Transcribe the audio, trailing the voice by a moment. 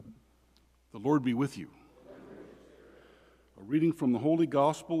The Lord be with you. A reading from the Holy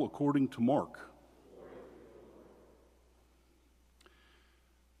Gospel according to Mark.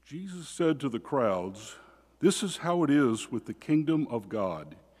 Jesus said to the crowds, "This is how it is with the kingdom of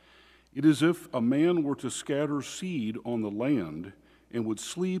God. It is if a man were to scatter seed on the land and would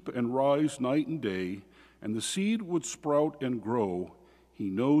sleep and rise night and day, and the seed would sprout and grow, he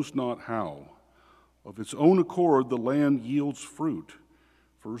knows not how. Of its own accord the land yields fruit.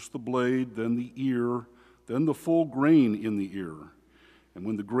 First the blade, then the ear, then the full grain in the ear. And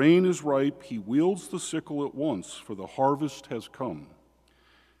when the grain is ripe, he wields the sickle at once, for the harvest has come."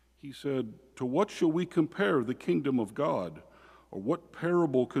 He said, "To what shall we compare the kingdom of God? Or what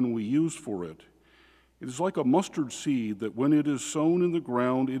parable can we use for it? It is like a mustard seed that when it is sown in the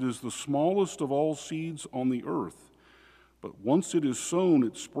ground, it is the smallest of all seeds on the earth. But once it is sown,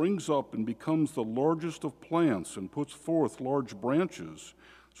 it springs up and becomes the largest of plants and puts forth large branches,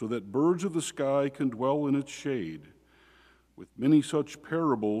 so that birds of the sky can dwell in its shade." With many such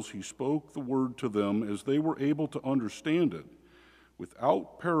parables he spoke the word to them as they were able to understand it.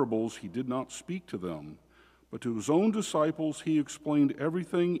 Without parables he did not speak to them, but to his own disciples he explained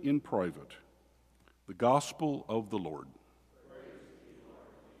everything in private. The Gospel of the Lord.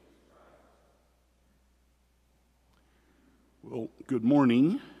 Well, good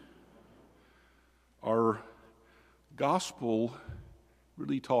morning. Our Gospel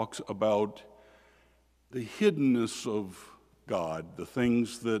really talks about the hiddenness of God, the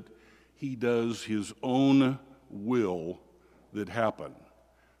things that he does, his own will that happen.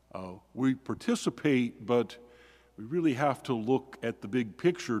 We participate, but we really have to look at the big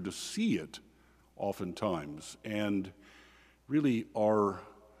picture to see it oftentimes. And really our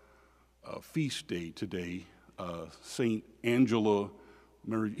feast day today, St. Angela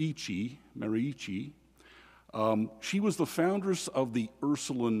Merici, she was the foundress of the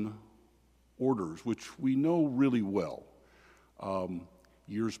Ursuline orders, which we know really well.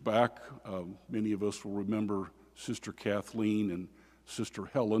 Years back, many of us will remember Sister Kathleen and Sister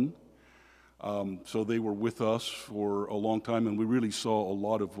Helen. So they were with us for a long time, and we really saw a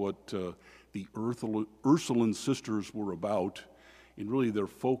lot of what the Ursuline sisters were about, and really their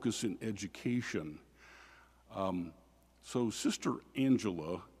focus in education. So Sister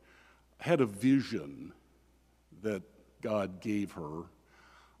Angela had a vision that God gave her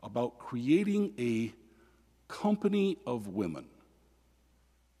about creating a company of women,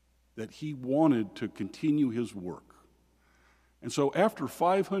 that he wanted to continue his work. And so after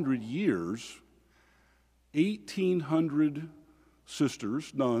 500 years, 1,800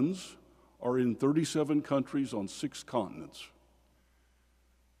 sisters, nuns, are in 37 countries on 6 continents.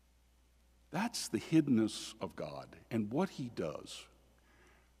 That's the hiddenness of God and what he does.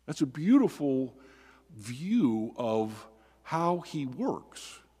 That's a beautiful view of how he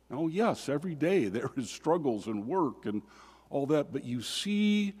works. Now, yes, every day there is struggles and work and all that, but you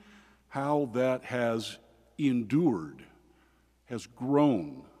see how that has endured, has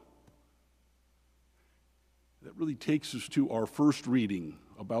grown. That really takes us to our first reading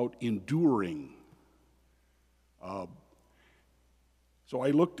about enduring. So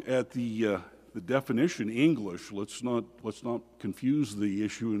I looked at the definition, English. Let's not confuse the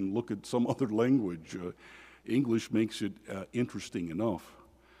issue and look at some other language. English makes it interesting enough.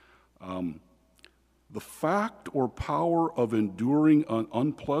 The fact or power of enduring an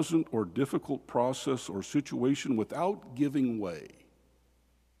unpleasant or difficult process or situation without giving way.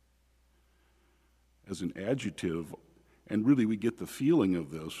 As an adjective, and really we get the feeling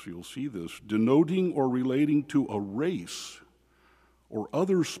of this, you'll see this, denoting or relating to a race or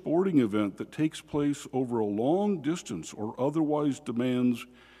other sporting event that takes place over a long distance or otherwise demands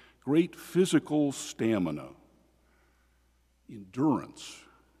great physical stamina. Endurance.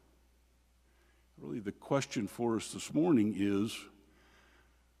 Really, the question for us this morning is,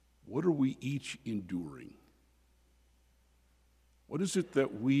 what are we each enduring? What is it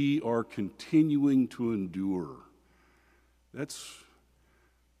that we are continuing to endure? That's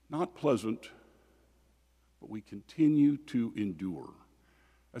not pleasant, but we continue to endure.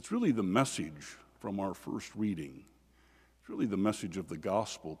 That's really the message from our first reading. It's really the message of the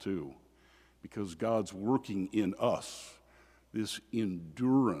gospel, too, because God's working in us, this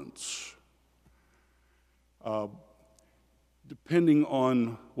endurance. Depending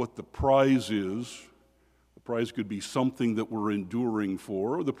on what the prize is, the prize could be something that we're enduring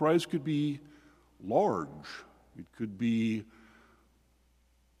for, or the prize could be large. It could be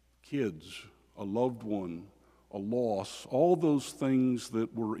kids, a loved one, a loss, all those things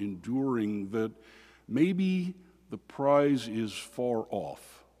that we're enduring that maybe the prize is far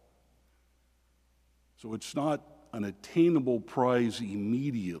off. So it's not an attainable prize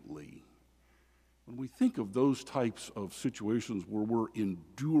immediately. When we think of those types of situations where we're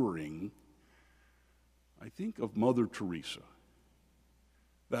enduring, I think of Mother Teresa.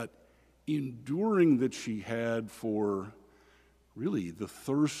 That enduring that she had for really the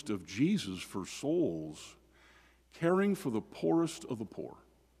thirst of Jesus for souls, caring for the poorest of the poor,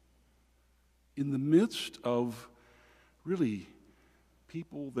 in the midst of really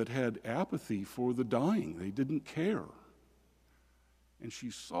people that had apathy for the dying. They didn't care. And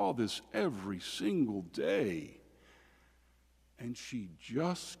she saw this every single day. And she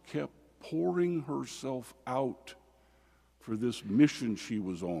just kept pouring herself out for this mission she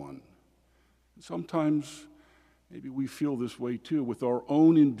was on. Sometimes maybe we feel this way too with our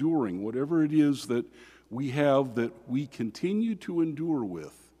own enduring, whatever it is that we have that we continue to endure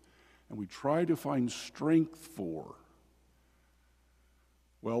with, and we try to find strength for.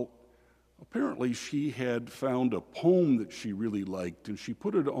 Well, apparently she had found a poem that she really liked, and she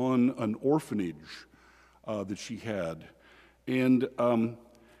put it on an orphanage that she had. And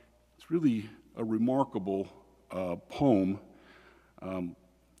it's really a remarkable poem.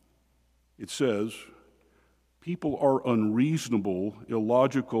 It says, "People are unreasonable,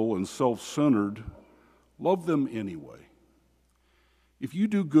 illogical, and self-centered. Love them anyway. If you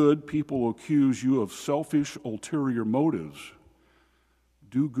do good, people accuse you of selfish, ulterior motives.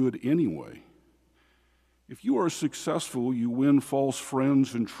 Do good anyway. If you are successful, you win false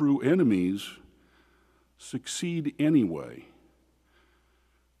friends and true enemies. Succeed anyway.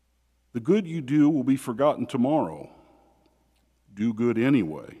 The good you do will be forgotten tomorrow. Do good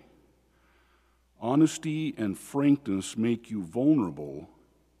anyway. Honesty and frankness make you vulnerable.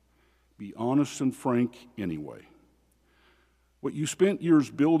 Be honest and frank anyway. What you spent years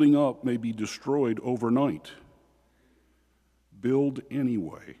building up may be destroyed overnight. Build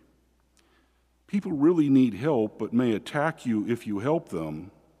anyway. People really need help, but may attack you if you help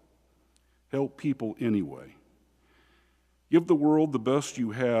them. Help people anyway. Give the world the best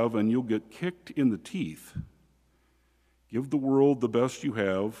you have, and you'll get kicked in the teeth. Give the world the best you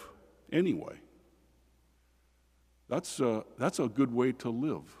have anyway." That's a good way to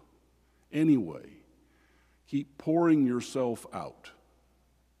live. Anyway, keep pouring yourself out.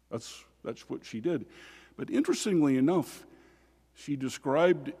 That's what she did. But interestingly enough, she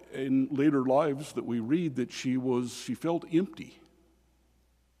described in later lives that we read that she felt empty.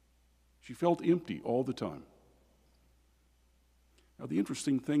 She felt empty all the time. Now, the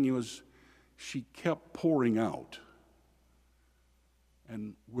interesting thing was she kept pouring out.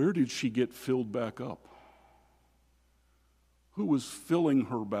 And where did she get filled back up? Who was filling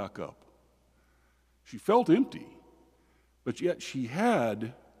her back up? She felt empty, but yet she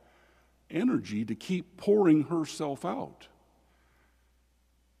had energy to keep pouring herself out.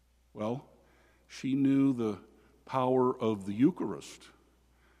 Well, she knew the power of the Eucharist.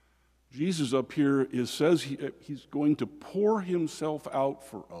 Jesus up here says he's going to pour himself out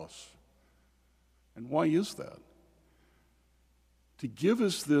for us. And why is that? To give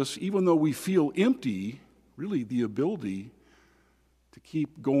us this, even though we feel empty, really the ability to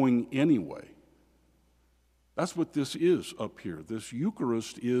keep going anyway. That's what this is up here. This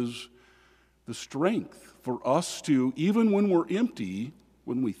Eucharist is the strength for us to, even when we're empty,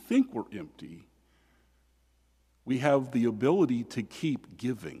 when we think we're empty, we have the ability to keep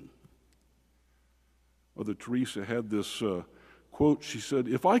giving. Mother Teresa had this quote. She said,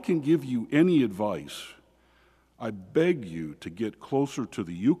 "If I can give you any advice, I beg you to get closer to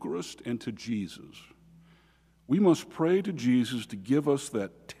the Eucharist and to Jesus. We must pray to Jesus to give us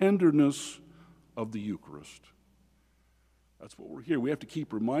that tenderness of the Eucharist." That's what we're here. We have to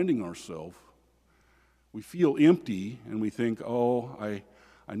keep reminding ourselves. We feel empty and we think, oh,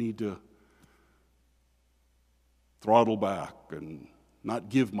 I need to throttle back and not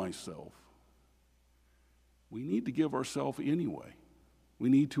give myself. We need to give ourselves anyway. We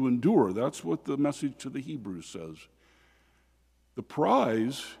need to endure. That's what the message to the Hebrews says. The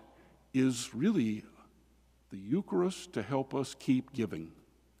prize is really the Eucharist to help us keep giving.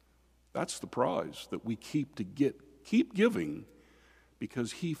 That's the prize, that we keep giving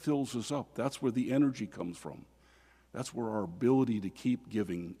because he fills us up. That's where the energy comes from. That's where our ability to keep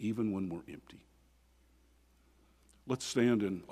giving even when we're empty. Let's stand and